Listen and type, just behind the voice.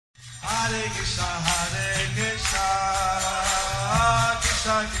Krishna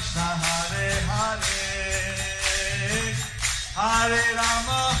Krishna Hare Hare Hare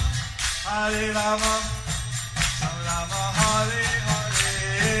Rama Hare Rama Rama Hare Hare.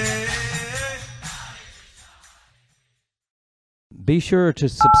 Be sure to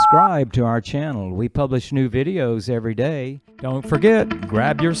subscribe to our channel. We publish new videos every day. Don't forget,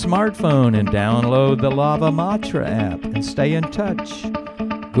 grab your smartphone and download the Lava Matra app and stay in touch.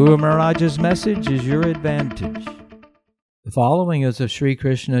 Guru Maharaj's message is your advantage. The following is a Sri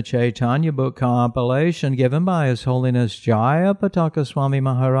Krishna Caitanya book compilation given by His Holiness Jaya Pataka Swami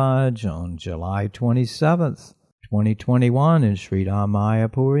Maharaj on July 27th, 2021 in Sri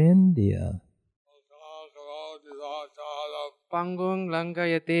Mayapur, India. Pangung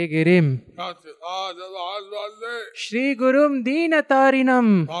Langayate Girim Shri Gurum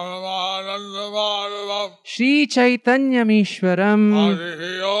Deenatarinam Shri Chaitanya Mishwaram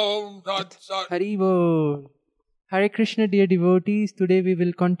Haribol. Hare Krishna, dear devotees, today we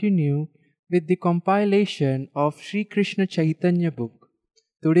will continue with the compilation of Sri Krishna Chaitanya book.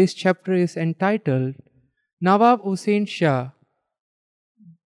 Today's chapter is entitled Nawab Hussain Shah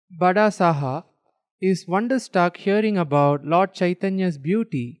Bada Saha is wonderstruck hearing about Lord Chaitanya's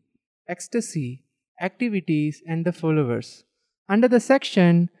beauty, ecstasy, activities and the followers. Under the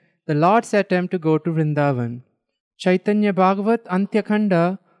section, the Lord's attempt to go to Vrindavan. Chaitanya Bhagavat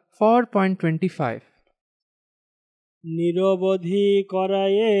Antyakhanda 4.25. নিরবধি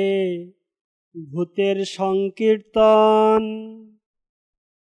করায়ে ভূতের সংকীর্তন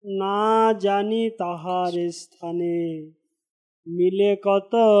না জানি তাহার স্থানে মিলে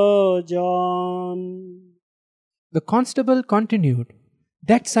কত জন. The constable continued,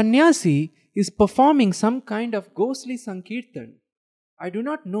 that sannyasi is performing some kind of ghostly sankirtan. I do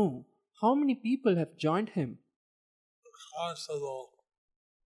not know how many people have joined him. The constable,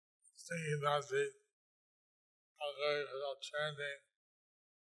 thinking that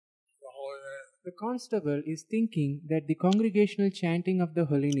the constable is thinking that the congregational chanting of the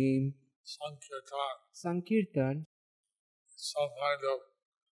holy name Sankirtan some kind of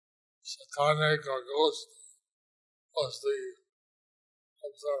satanic or ghostly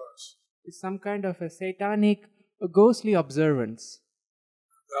observance. Is some kind of a satanic or ghostly observance.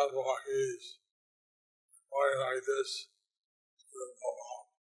 That's why he's going like this to the Nawab.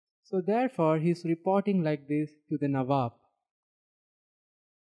 So therefore he is reporting like this to the Nawab.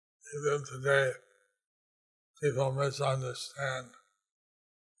 Even today, people misunderstand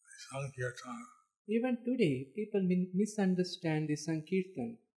Sankirtan. Even today, people misunderstand the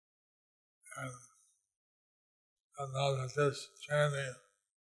Sankirtan. And now that this chanting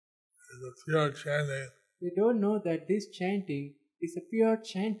is a pure chanting, they don't know that this chanting is a pure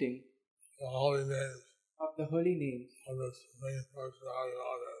chanting the holy names of the holy names of the Supreme Personality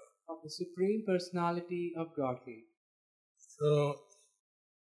of Godhead. Of the Supreme Personality of Godhead. To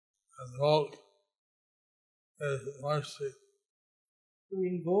invoke His mercy. To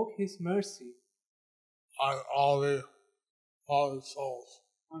invoke His mercy. On all the fallen souls.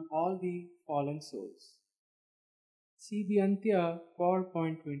 On all the fallen souls. C.B. Antya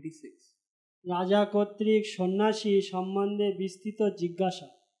 4.26. রাজা কর্তৃক সন্ন্যাসী সম্বন্ধে বিস্তৃত জিজ্ঞাসা.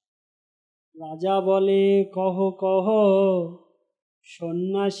 রাজা বলে কহ কহ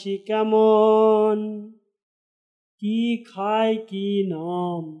সন্ন্যাসী কেমন, কি খায় কি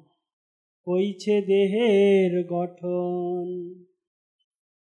নাম, হইছে দেহের গঠন.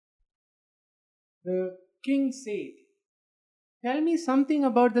 The king said, tell me something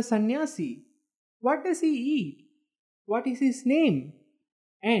about the sannyasi. What does he eat? What is his name?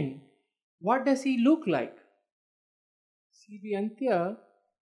 And what does he look like? C.B. Antya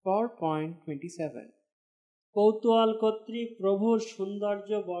 4.27. কৌতূহল কর্তৃক প্রভুর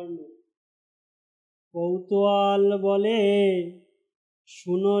সৌন্দর্য বর্ণ. কৌতূহল বলে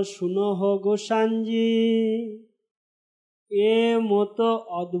শুনো শুনো হো গোসাঞ্জি, এ মতো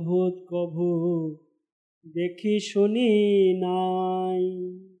অদ্ভুত কভু দেখি শুনি নাই.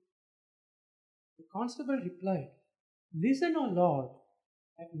 The constable replied, listen, O Lord,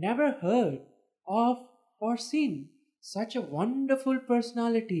 I've never heard of or seen such a wonderful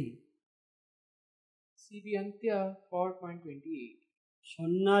personality. C.B. Antya 4.28.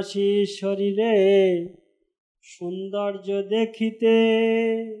 সন্ন্যাসী শরীরে সৌন্দর্য দেখিতে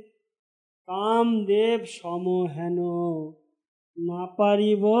কামদেব সমহেন না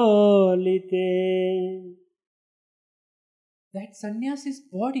পারি বলিতে. That sannyasi's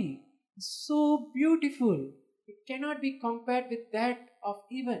body is so beautiful, it cannot be compared with that of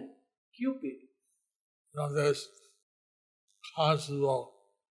even Cupid. Now this constable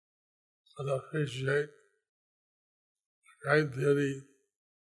could appreciate the great beauty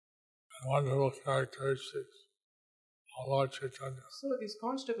and wonderful characteristics of Lord Chaitanya. So this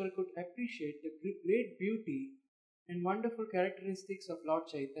constable could appreciate the great beauty and wonderful characteristics of Lord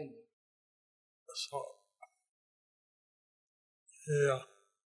Chaitanya. So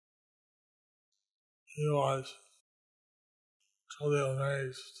he was totally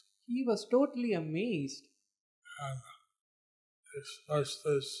amazed He was totally amazed and expressed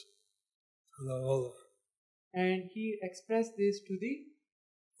this to the ruler. and he expressed this to the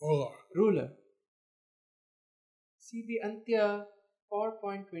Ruler. ruler. See the Antya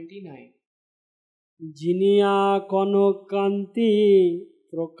 4.29. Jinia কনকান্তি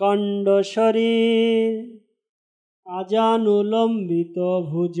প্রকাণ্ড শরীর আজানুলম্বিত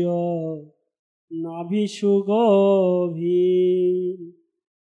ভুজ নাভিসু গভীর.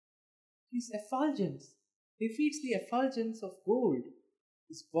 His effulgence defeats the effulgence of gold.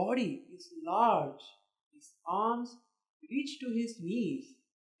 His body is large, his arms reach to his knees,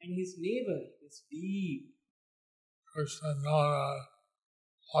 and his navel is deep. Krishna known as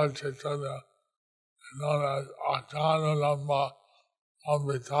Lord Chaitanya is known as Ajanulamba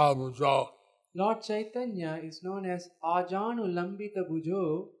Ambita Bhujo. Lord Chaitanya is known as Ajanu Lambita Bhujo.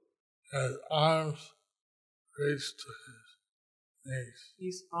 His arms reach to his knees.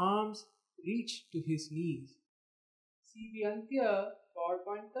 His arms reach to his knees. See the Antya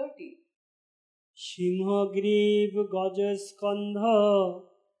 4.30. সিংহগ্রীব গজস্কন্ধ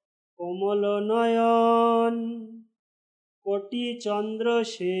কোমল নয়ন কোটি চন্দ্র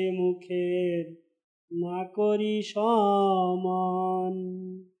সে মুখের না করি সমান.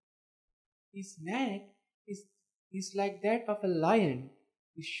 His neck is like that of a lion.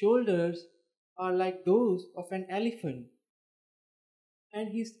 His shoulders are like those of an elephant. And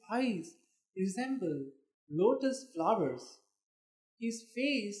his eyes resemble lotus flowers. His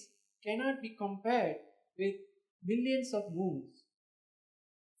face cannot be compared with millions of moons.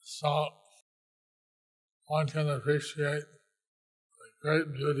 So one can appreciate the great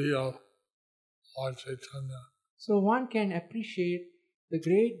beauty of Lord Chaitanya. So one can appreciate the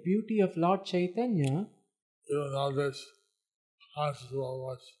great beauty of Lord Chaitanya Even though this constable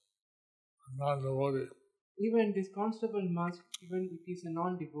was a non-devotee, even this constable must, even if he is a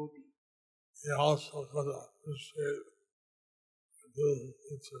non-devotee. he also could appreciate the beautiful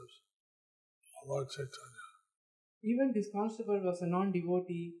features of Lord Chaitanya. Even this constable was a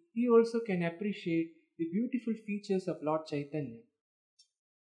non-devotee, he also can appreciate the beautiful features of Lord Chaitanya.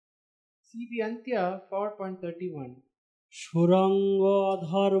 See the Antya 4.31. সুরঙ্গ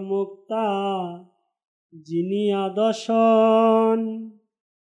অধর মুক্তা জিনিয়া দশন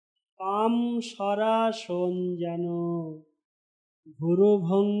কাম সরাসন যেন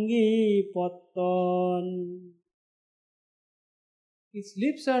ভুরুভঙ্গি পত্তন. His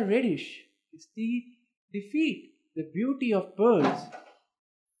lips are reddish, his teeth defeat the beauty of pearls,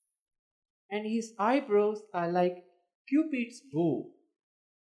 and his eyebrows are like Cupid's bow.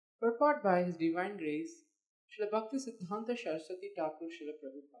 Purport by His Divine Grace, Srila Bhakti Siddhanta Saraswati Thakur Srila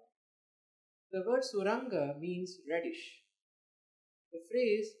Prabhupada. The word Suranga means reddish. The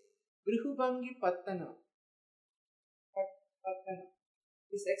phrase Brihubhangi Pattana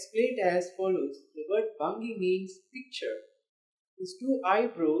is explained as follows. The word Bhangi means picture. His two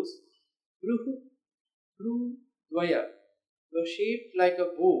eyebrows, Bru-Dvaya, were shaped like a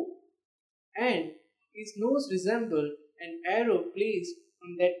bow, and his nose resembled an arrow placed on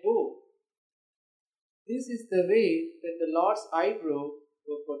that bow. This is the way that the Lord's eyebrow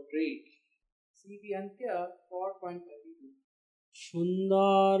were portrayed. See the Antya 4.32.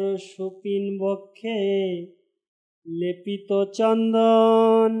 সুন্দর সুপিন বক্ষে লেপিত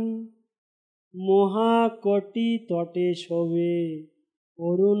চন্দন মহাকটি তটে শোভে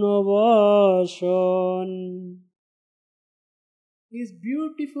অরুণ বসন. His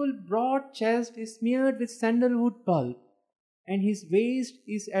beautiful broad chest is smeared with sandalwood pulp, and his waist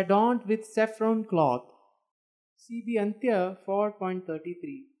is adorned with saffron cloth. See the Antya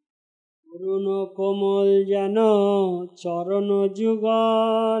 4.33. অরুণ কোমল যেন চরণ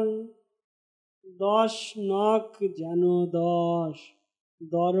যুগল দশ নখ যেন দশ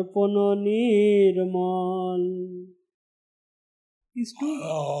দর্পণ নির্মল. His two,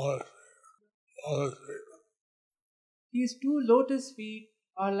 his two lotus feet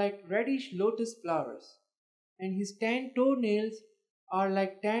are like reddish lotus flowers, and his 10 toenails are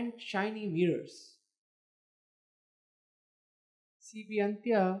like 10 shiny mirrors. See the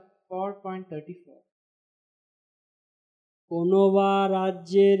Antya 4.34. কোনবা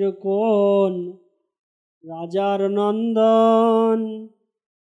রাজ্যের কোন রাজার নন্দন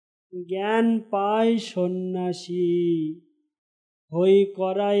জ্ঞান পায় সন্ন্যাসী হই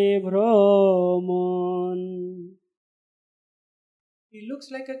করায়ে ভ্রমণ. He looks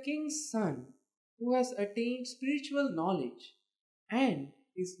like a king's son who has attained spiritual knowledge and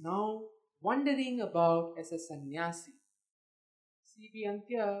is now wandering about as a sannyasi. CB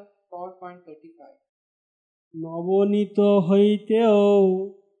Antya 4.35. নবনীত হইতেও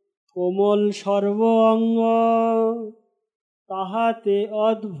কোমল সর্ব অঙ্গ তাহাতে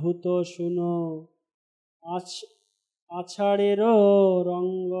অদ্ভুত শুনো আছাড়েরও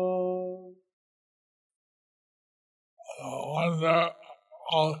রঙ্গ wonder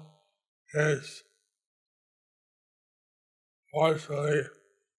of his forcefully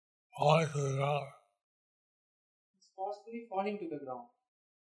falling to the ground. He's forcefully falling to the ground.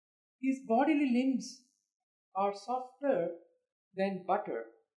 His bodily limbs are softer than butter,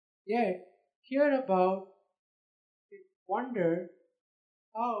 yet hereabout we wonder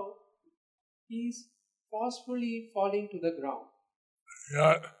how he is forcefully falling to the ground.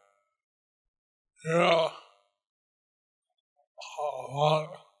 Yet, yeah, uh,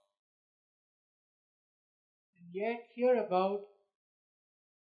 And yet hereabout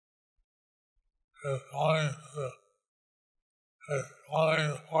is falling, is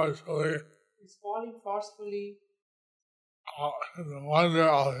falling forcefully. is falling forcefully. The wonder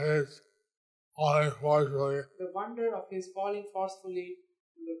of his falling forcefully. The wonder of his falling forcefully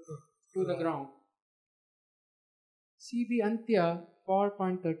to the ground. CB Antya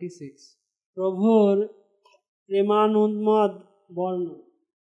 4.36. প্রভুর প্রেমানুন্মদ বর্ণ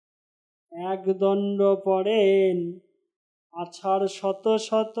এক দণ্ড পড়েন আছাড় শত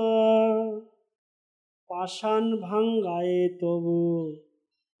শত পাষাণ ভাঙ্গায়ে তবু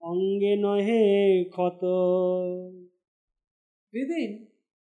অঙ্গে নহে ক্ষত Within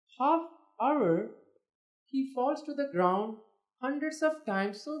half hour, he falls to the ground hundreds of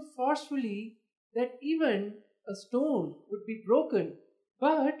times so forcefully that even a stone would be broken,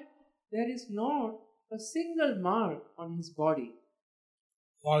 but there is not a single mark on his body.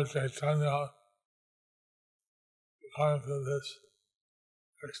 Lord Caitanya, according to this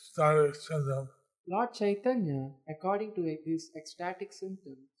ecstatic symptom, Lord Caitanya, according to these ecstatic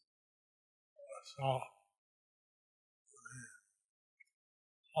symptoms, saw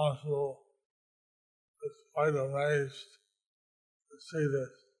also was quite amazed to see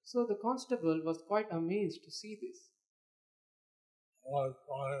this. so the constable was quite amazed to see this, Was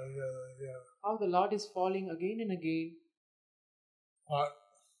falling again and again. how the Lord is falling again and again, But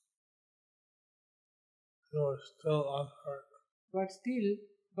he was still unhurt.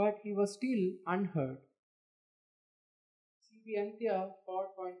 but he was still unhurt. CB Antya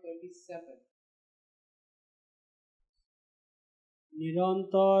 4.37.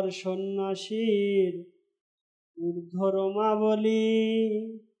 নিরন্তর সন্ন্যাসীর ঊর্ধ্বরমা বলি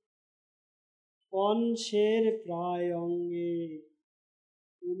পঞ্চের প্রায় অঙ্গে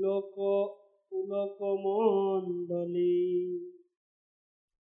পুলক মণ্ডলী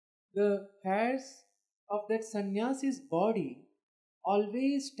The hairs of that sannyasi's body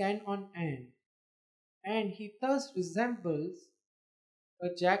always stand on end, and he thus resembles a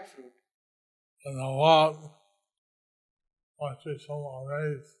jackfruit. And Nawab must be so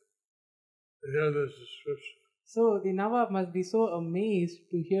amazed to hear this description. So the Nawab must be so amazed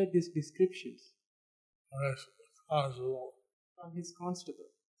to hear these descriptions And it's possible. from his constable.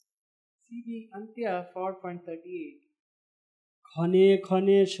 CB Antya 4.38. ক্ষণে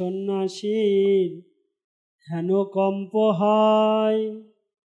ক্ষণে সন্ন্যাসীর হেনকম্প হয়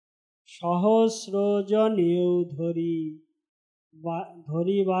সহস্র জনেও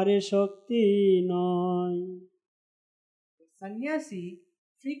ধরিবারে শক্তি নয় The sannyasi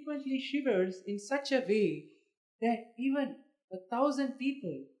frequently shivers in such a way that even 1,000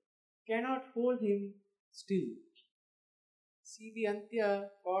 people cannot hold him still. CB Antya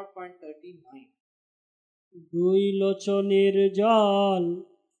 4.39. দুই লোচনের জল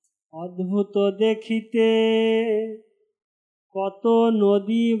অদ্ভুত দেখিতে কত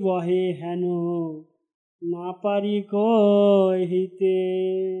নদী বহে হেন না পারি কহিতে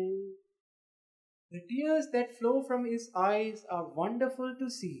The tears that flow from his eyes are wonderful to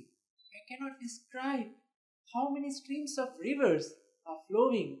see. I cannot describe how many streams of rivers are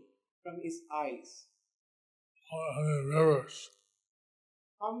flowing from his eyes. How many rivers?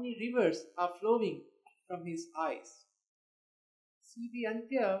 How many rivers are flowing from his eyes? CB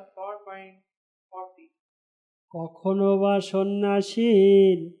Antya 4.40. কখনো বা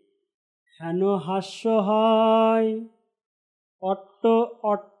সন্ন্যাসীর হেন হাস্য হয় অট্ট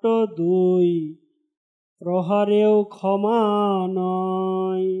অট্ট দুই প্রহারেও ক্ষমা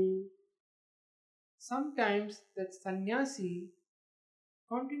নয় Sometimes that sannyasi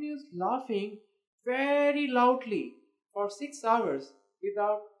continues laughing very loudly for 6 hours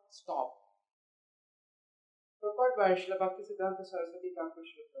without stop. Purport by Srila Bhaktisiddhanta Saraswati Thakur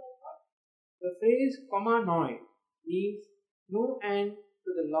Srila Prabhupada. The phrase "Koma noi" means no end to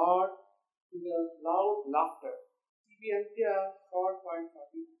the Lord to the loud laughter. C.B. Antya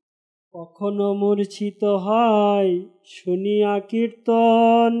 4.40. কখনো মূর্ছিত হয় শুনিয়া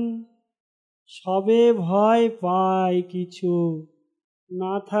কীর্তন, সবে ভয় পায় কিছু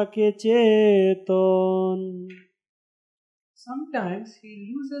না থাকে চেতন। Sometimes he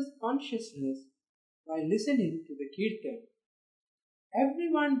loses consciousness while listening to the kirtan.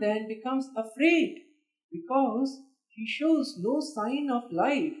 Everyone then becomes afraid because he shows no sign of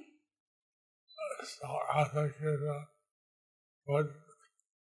life. So I think what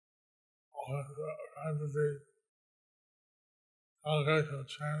under the congregational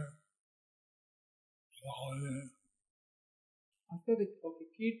chanting, After the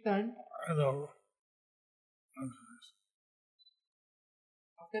kirtan, I know.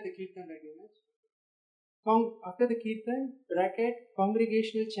 after the kirtan, after the kirtan, bracket,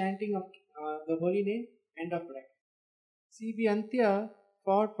 congregational chanting of the holy name, end of bracket. C.B. Antya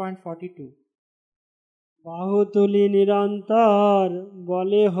 4.42. বাহু তুলি নিরন্তর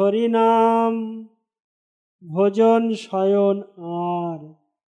বলে হরিনাম, ভোজন শয়ন আর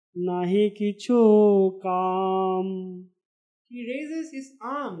নাহি কিছু কাম। He raises his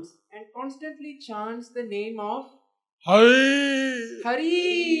arms and constantly chants the name of Hari! Hari.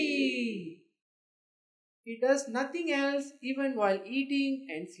 He does nothing else even while eating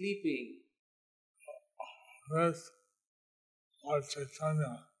and sleeping. That's Lord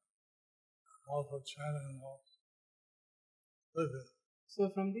Caitanya also chanting living. So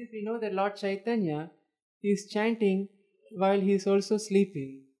from this we know that Lord Caitanya is chanting while he is also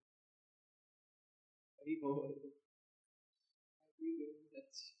sleeping. Hari Bol.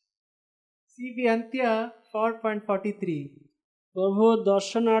 C.B. Antya 4.43. প্রভু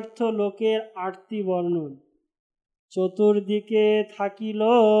দর্শনার্থ লোকের আরতি বর্ণন, চতুর্দিকে থাকি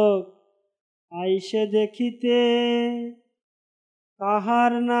লোক আইসে দেখিতে,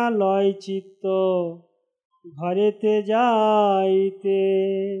 কাহার না লয় চিত্ত ঘরেতে যাইতে।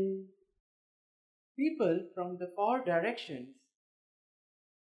 People come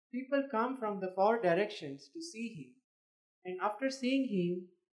from the four directions to see him, and after seeing him,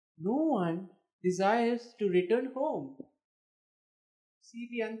 no one desires to return home.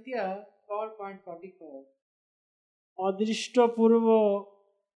 C.B. Antya 4.44. অদৃষ্টপূর্ব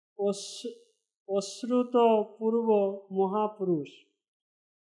অশ্রুতপূর্ব মহাপুরুষ,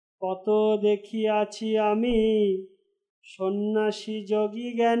 কত দেখিয়াছি আমি সন্ন্যাসী যোগী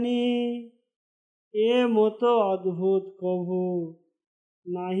জ্ঞানী, এ মতো অদ্ভুত কভু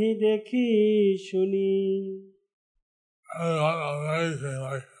নাহি দেখি শুনি। Amazing,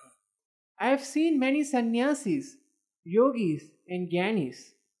 like I have seen many sannyasis, yogis, and gyanis,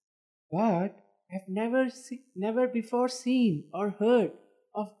 but I have never before seen or heard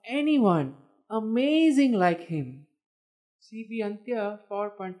of anyone amazing like him. C.B. Antya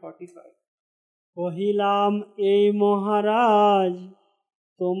 4.45. কহিলাম এই মহারাজ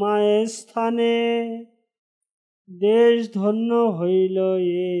তোমায় স্থানে, দেশ ধন্য হইল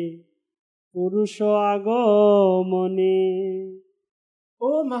এ পুরুষ আগমনে।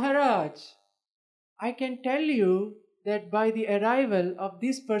 O Maharaj, I can tell you that by the arrival of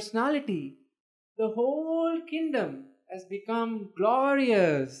this personality, the whole kingdom has become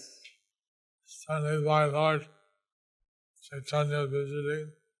glorious. Sunday by Lord Caitanya visiting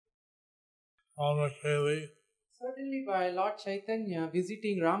Ramakeli Certainly by Lord Caitanya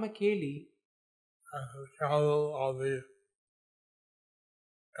visiting Ramakeli, as the capital of the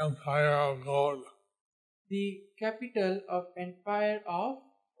Empire of Gold. the capital of Empire of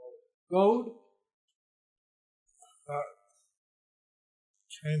Gold. That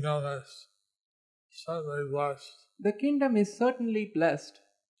kingdom is certainly blessed. The kingdom is certainly blessed.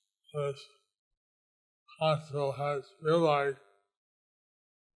 This constable has realized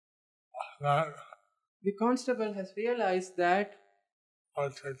that The constable has realized that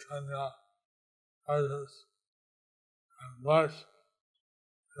Lord Caitanya presence and blessed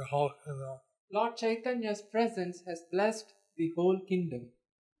the whole kingdom. Lord Chaitanya's presence has blessed the whole kingdom.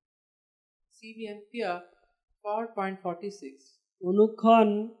 C.B. Antya 4.46. অনুক্ষণ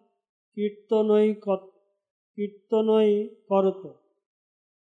কীর্তনই করত,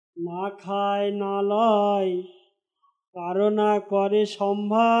 না খায় না লয় কারণা করে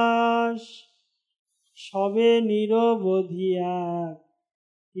সম্ভাস, সবে নিরবধি এক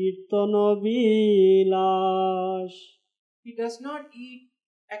কীর্তন বিলাস। He does not eat,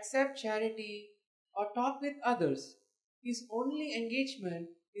 accept charity, or talk with others. His only engagement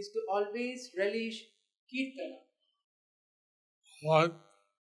is to always relish kirtana. Lord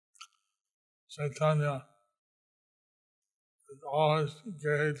Caitanya is always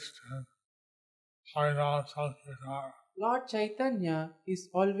engaged in Harinam Sankirtan. Lord Chaitanya is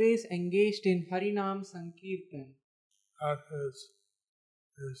always engaged in Harinam Sankirtan. That is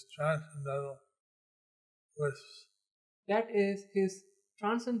his transcendental bliss. That is his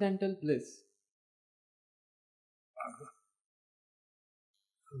transcendental bliss.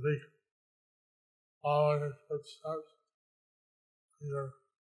 If we follow his footsteps, we can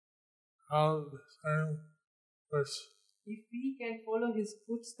have the same bliss. If we can follow his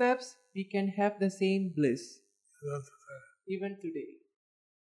footsteps, we can have the same bliss even today.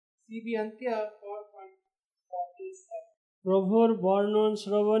 CB Antya 4.47. প্রভুর বর্ণন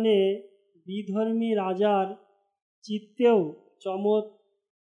শ্রবণে বিধর্মী রাজার চিত্তেও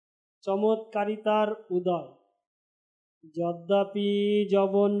চমৎকারিতার উদয়। যদ্যপি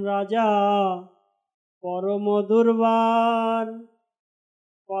যবন রাজা পরম দুর্বার,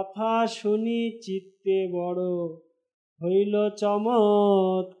 কথা শুনি চিত্তে বড় হইল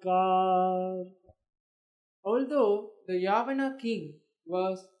চমৎকার। Although the Yavana king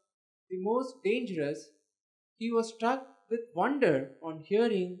was the most dangerous, he was struck with wonder on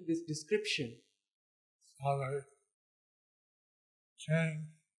hearing this description. So the king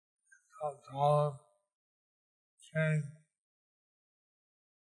called king.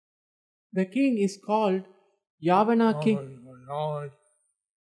 The king is called Yavana king.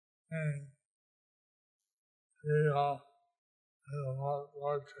 King. He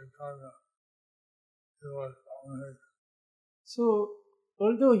Lord Caitanya. He was amazed. So,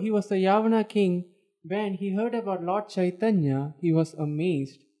 although he was the Yavana king, when he heard about Lord Chaitanya, he was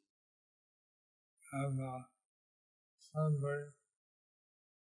amazed. And suddenly,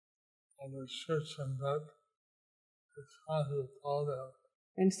 on the description that his constable told him,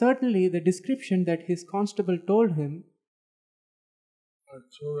 And certainly the description that his constable told him was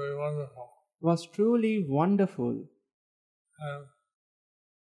truly wonderful. was truly wonderful. And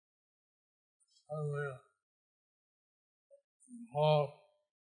suddenly, all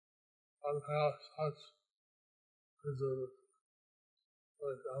have such visitors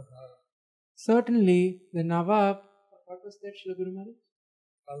with empire. Certainly the Nawab, what was that, Srila Guru Maharaj?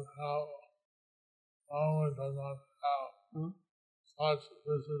 Somehow, Rama does not have such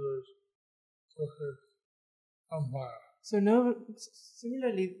visitors to his empire.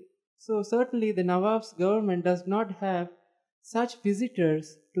 So certainly the Nawab's government does not have such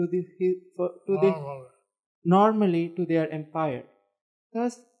visitors normally to their empire.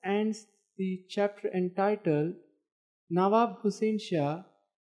 Thus ends the chapter entitled Nawab Hussain Shah,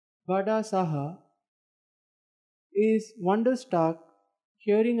 Bada Saha, is wonderstruck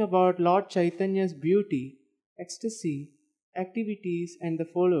hearing about Lord Chaitanya's beauty, ecstasy, activities and the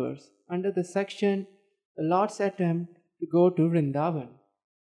followers under the section The Lord's Attempt to Go to Vrindavan.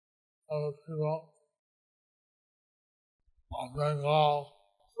 For the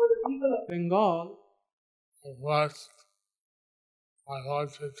people of Bengal, blessed by Lord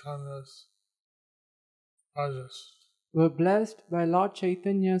Chaitanya's presence. Were blessed by Lord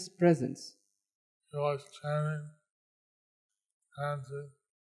Chaitanya's presence. He was chanting, dancing,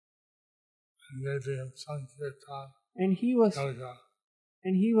 engaging in Sankirtan, and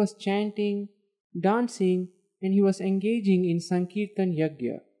he was chanting, dancing, and he was engaging in Sankirtan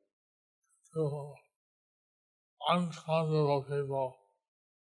Yagya. So uncountable people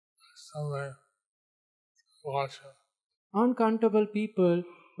assembling to watch him. Uncountable people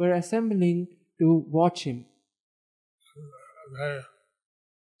were assembling to watch him. They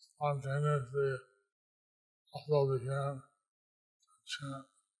spontaneously also began to chant.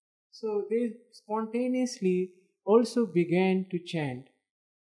 So they spontaneously also began to chant.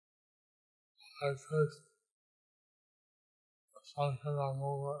 Like this, the Sankirtan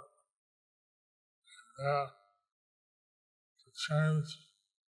movement is there to change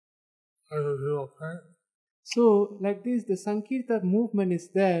how the people think. So, like this, the Sankirtan movement is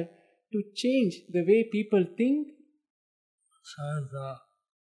there to change the way people think, change the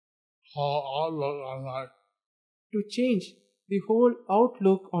whole outlook on life. To change the whole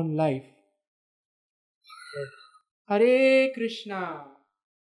outlook on life. Hare Krishna.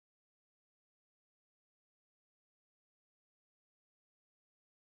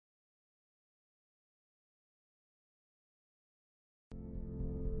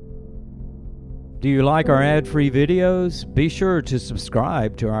 Do you like our ad-free videos? Be sure to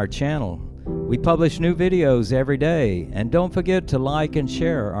subscribe to our channel. We publish new videos every day, and don't forget to like and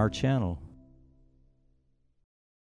share our channel.